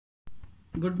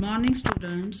Good morning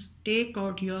students. Take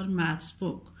out your maths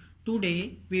book.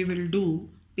 Today we will do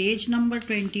page number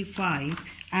 25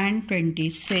 and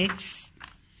 26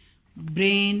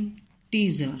 brain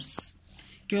teasers.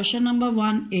 Question number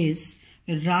 1 is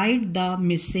write the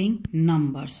missing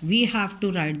numbers. We have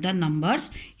to write the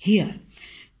numbers here.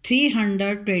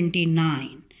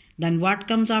 329. Then what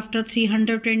comes after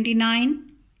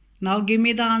 329? Now give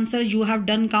me the answer. You have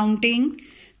done counting.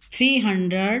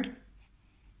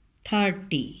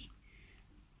 330.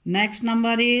 Next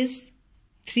number is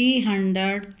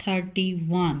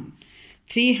 331.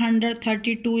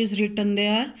 332 is written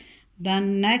there.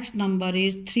 Then next number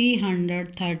is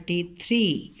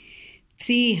 333.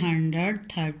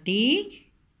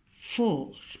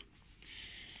 334.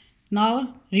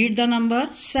 Now read the number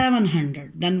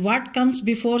 700. Then what comes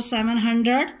before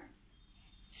 700?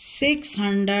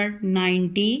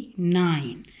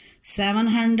 699.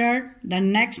 700. The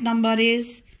next number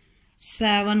is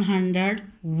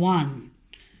 701.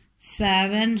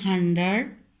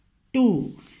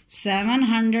 702.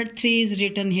 703 is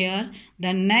written here.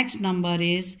 The next number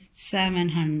is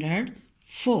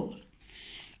 704.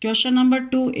 Question number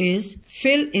 2 is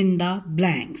fill in the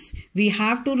blanks. We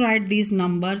have to write these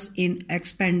numbers in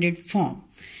expanded form.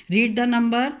 Read the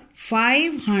number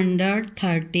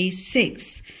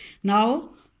 536.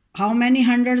 Now, how many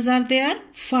hundreds are there?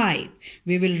 5.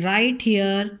 We will write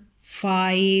here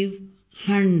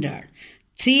 500.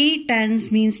 3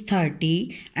 tens means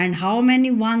 30. And how many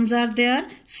ones are there?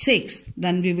 6.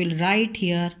 Then we will write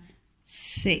here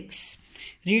 6.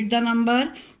 Read the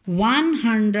number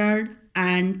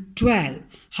 112.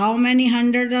 How many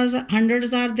hundreds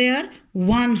are there?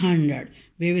 100.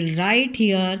 We will write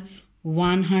here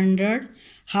 100.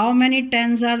 How many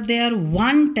tens are there?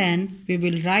 110. We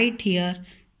will write here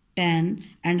 10.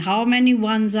 And how many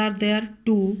ones are there?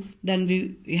 2. Then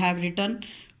we have written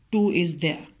 2 is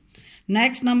there.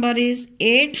 Next number is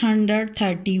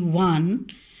 831.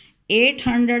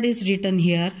 800 is written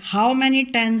here. How many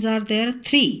tens are there?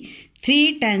 3.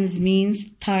 3 tens means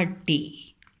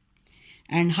 30.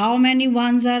 And how many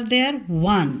ones are there?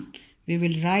 1. We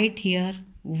will write here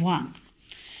 1.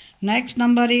 Next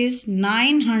number is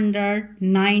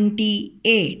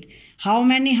 998. How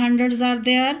many hundreds are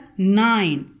there?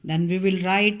 9. Then we will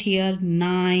write here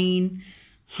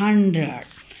 900.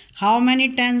 How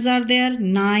many tens are there?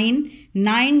 9.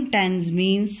 9 tens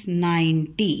means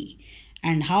 90.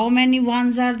 And how many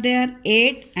ones are there?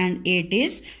 8. And 8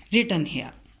 is written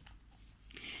here.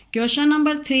 Question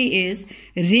number 3 is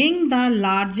ring the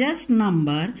largest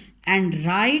number and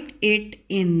write it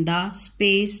in the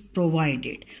space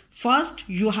provided. First,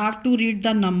 you have to read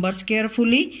the numbers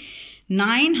carefully.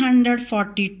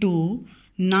 942,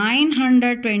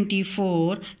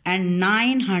 924 and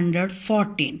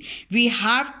 914. We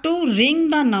have to ring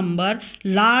the number,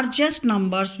 largest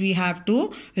numbers we have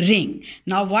to ring.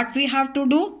 Now what we have to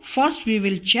do? First we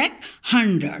will check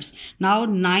hundreds. Now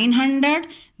 900,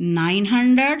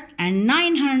 900 and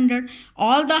 900.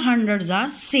 All the hundreds are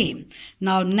same.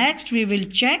 Now next we will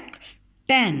check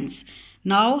tens.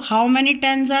 Now how many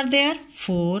tens are there?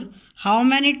 4. How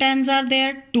many tens are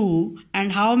there? 2.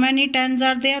 And how many tens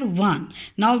are there? 1.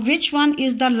 Now which one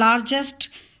is the largest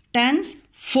tens?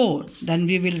 4. Then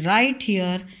we will write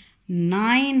here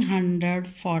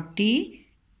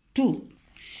 942.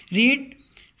 Read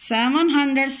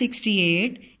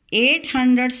 768,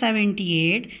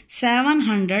 878,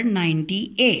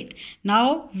 798.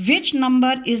 Now which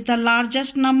number is the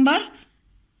largest number?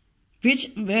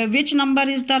 Which number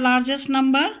is the largest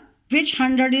number? Which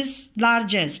hundred is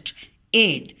largest?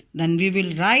 8. Then we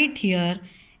will write here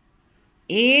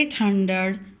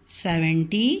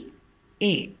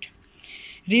 878.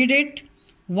 Read it.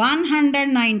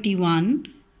 191,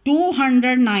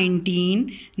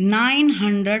 219,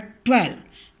 912.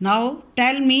 Now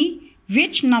tell me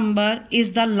which number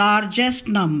is the largest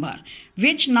number?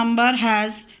 Which number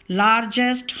has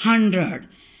largest hundred?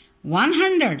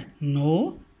 100?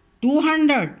 No.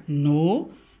 200?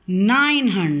 No.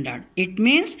 900. It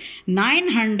means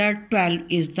 912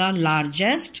 is the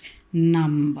largest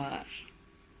number.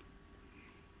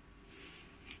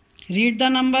 Read the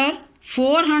number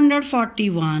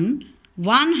 441,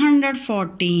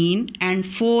 114 and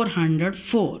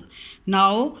 404.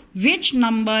 Now which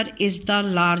number is the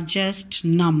largest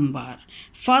number?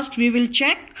 First we will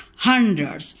check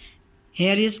hundreds.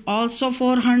 Here is also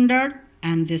 400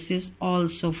 and this is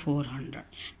also 400.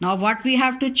 Now what we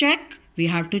have to check? We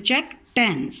have to check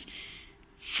tens.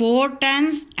 4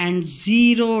 tens and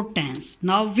 0 tens.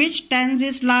 Now which tens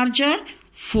is larger?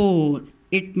 4.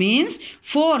 It means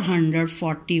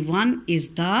 441 is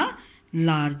the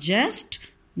largest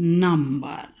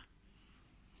number.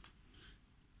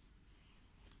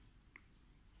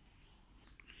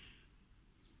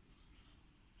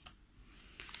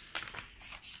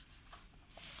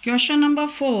 Question number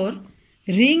 4.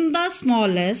 Ring the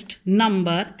smallest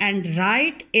number and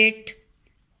write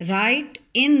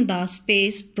in the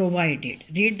space provided.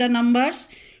 Read the numbers: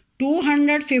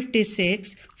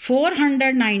 256,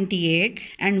 498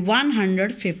 and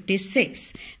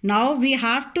 156. Now we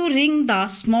have to ring the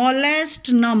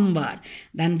smallest number.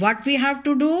 Then what we have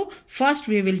to do? First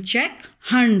we will check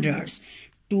hundreds.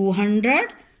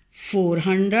 200,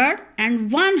 400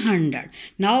 and 100.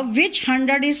 Now which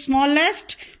 100 is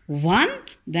smallest? 1.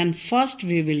 Then first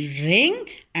we will ring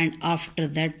and after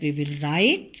that we will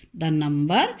write the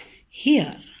number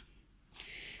here.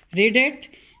 Read it.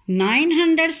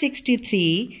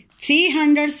 963,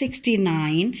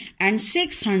 369 and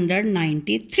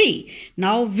 693.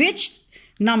 Now which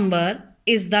number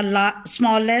is the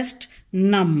smallest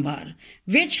number?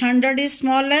 Which 100 is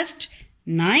smallest?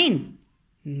 9?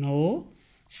 No.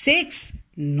 6?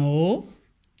 No.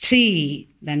 3.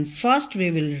 Then first we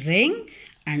will ring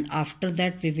and after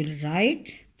that we will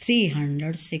write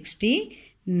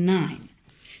 369.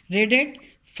 Read it.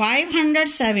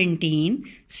 517,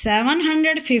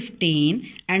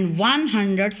 715 and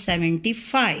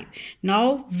 175.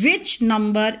 Now which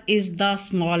number is the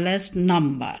smallest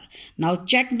number? Now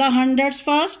check the hundreds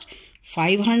first.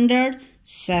 500,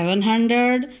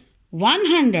 700,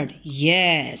 100.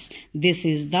 Yes, this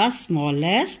is the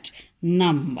smallest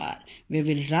number. We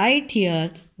will write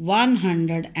here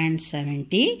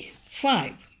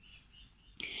 175.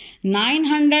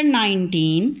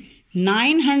 919,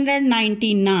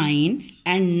 999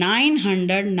 and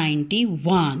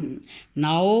 991.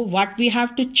 Now what we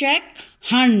have to check?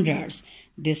 Hundreds.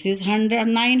 This is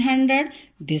 900,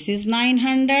 this is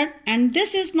 900 and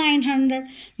this is 900.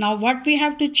 Now what we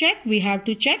have to check? We have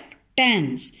to check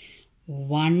tens.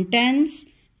 1 tens,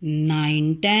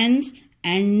 9 tens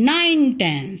and 9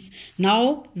 tens.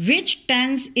 Now which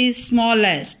tens is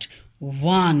smallest?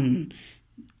 1.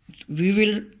 We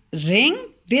will ring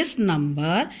this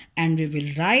number and we will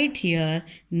write here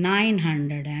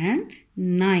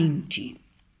 990.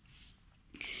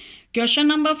 Question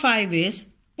number 5 is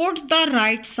put the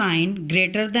right sign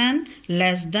greater than,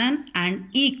 less than and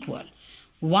equal.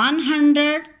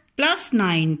 100 plus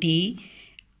 90,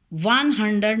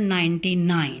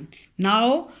 199.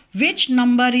 Now which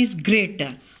number is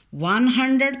greater?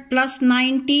 100 plus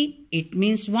 90, it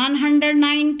means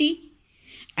 190.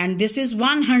 And this is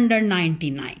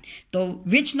 199. So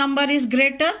which number is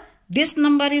greater? This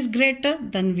number is greater.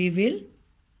 Then we will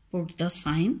put the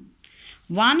sign.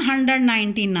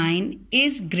 199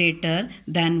 is greater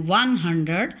than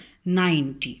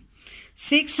 190.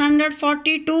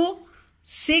 642,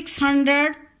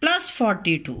 600 plus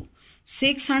 42.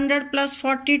 600 plus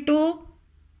 42,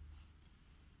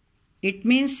 it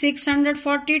means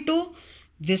 642.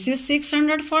 This is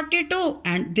 642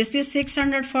 and this is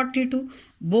 642.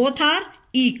 Both are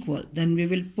equal. Then we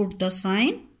will put the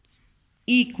sign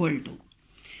equal to.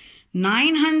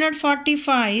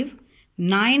 945,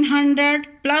 900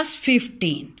 plus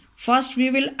 15. First we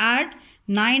will add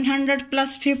 900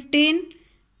 plus 15,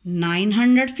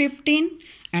 915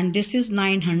 and this is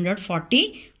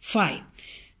 945.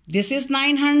 This is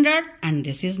 900 and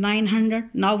this is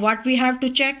 900. Now what we have to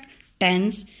check?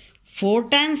 Tens. 4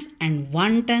 tens and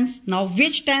 1 tens. Now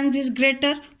which tens is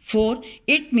greater? 4.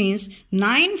 It means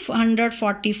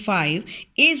 945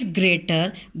 is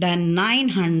greater than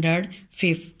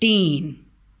 915.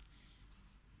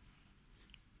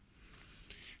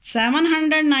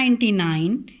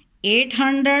 799,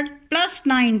 800 plus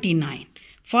 99.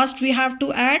 First we have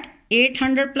to add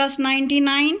 800 plus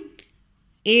 99,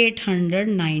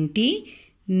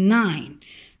 899.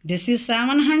 This is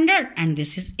 700 and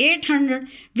this is 800.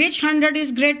 Which 100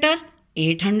 is greater?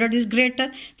 800 is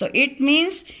greater. So it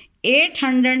means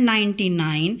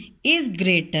 899 is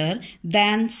greater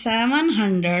than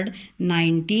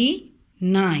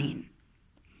 799.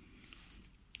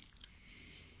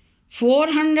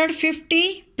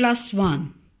 450 plus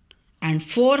 1 and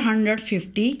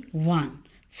 451.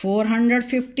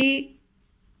 450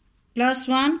 plus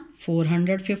 1,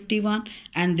 451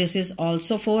 and this is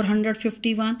also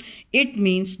 451. It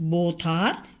means both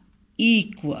are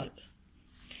equal.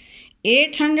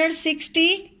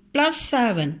 860 plus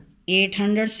 7,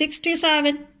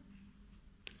 867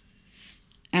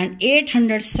 and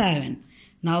 807.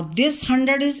 Now this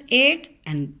 100 is 8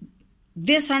 and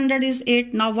this 100 is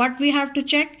 8. Now what we have to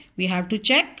check? We have to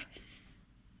check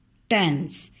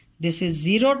tens. This is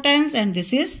 0 tens and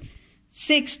this is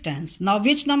 6 tens. Now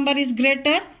which number is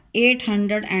greater?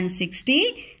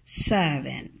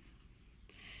 867.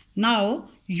 Now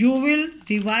you will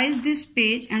revise this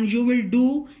page and you will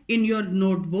do in your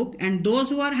notebook, and those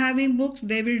who are having books,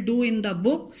 they will do in the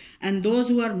book, and those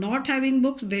who are not having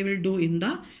books, they will do in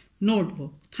the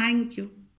notebook. Thank you.